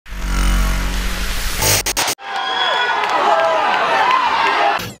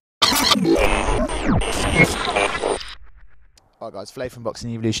guys, Flave from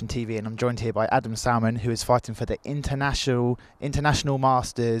Boxing Evolution TV, and I'm joined here by Adam Salman, who is fighting for the International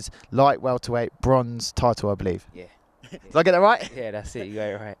Masters Light Welterweight Bronze title, I believe. Yeah. Did I get that right? Yeah, that's it. You got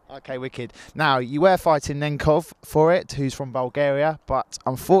it right. Okay, wicked. Now, you were fighting Nenkov for it, who's from Bulgaria, but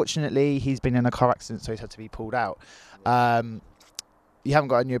unfortunately he's been in a car accident, so he's had to be pulled out. You haven't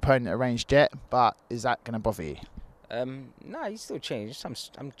got a new opponent arranged yet, but is that going to bother you? Nah, you still train.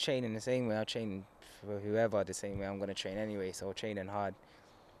 I'm training the same way. I'm training for whoever the same way I'm going to train anyway, so training hard.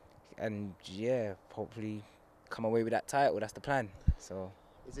 And yeah, hopefully come away with that title. That's the plan. So.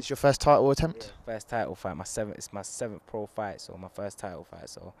 Is this your first title attempt? Yeah, first title fight. It's my seventh pro fight, so my first title fight.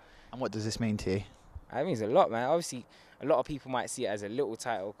 So. And what does this mean to you? I mean, it's a lot, man. Obviously, a lot of people might see it as a little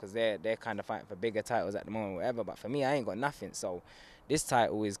title because they're kind of fighting for bigger titles at the moment, whatever. But for me, I ain't got nothing. So this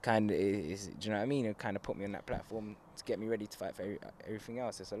title is kind of, do you know what I mean? It kind of put me on that platform to get me ready to fight for everything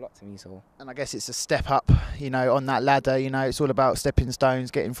else. It's a lot to me. So. And I guess it's a step up, you know, on that ladder. You know, it's all about stepping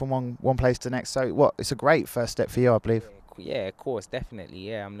stones, getting from one place to the next. So what? It's a great first step for you, I believe. Yeah, of course, definitely.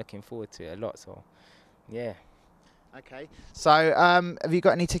 Yeah, I'm looking forward to it a lot. So, yeah. Okay. So, have you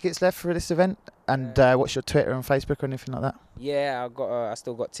got any tickets left for this event? And what's your Twitter and Facebook or anything like that? Yeah, I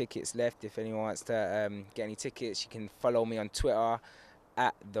still got tickets left. If anyone wants to get any tickets, you can follow me on Twitter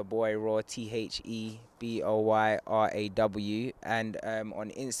at @TheBoyRaw, TheBoyRaw, and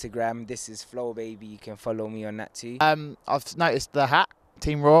on Instagram, this is Flow Baby. You can follow me on that too. I've noticed the hat,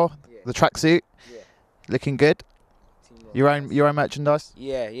 Team Raw, the tracksuit, looking good. Your own merchandise?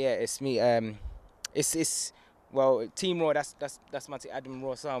 Yeah, it's me. Well, Team Raw. That's my team.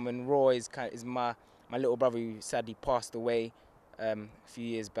 Adam Salman. Raw is my little brother who sadly passed away a few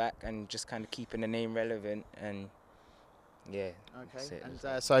years back, and just kind of keeping the name relevant and yeah. Okay.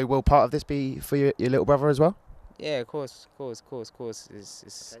 And so will part of this be for your little brother as well? Yeah, of course.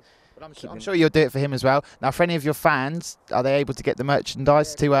 It's okay. But I'm sure you'll do it for him as well. Now, for any of your fans, are they able to get the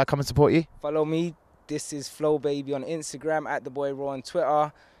merchandise to come and support you? Follow me. This is Flow Baby on Instagram, @TheBoyRaw on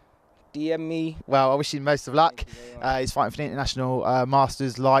Twitter. DM me. Well, I wish you most of luck. He's fighting for the International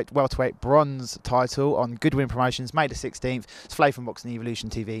Masters Light Welterweight Bronze title on Goodwin Promotions, May the 16th. It's Flave from Boxing Evolution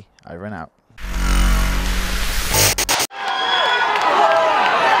TV. Over and out.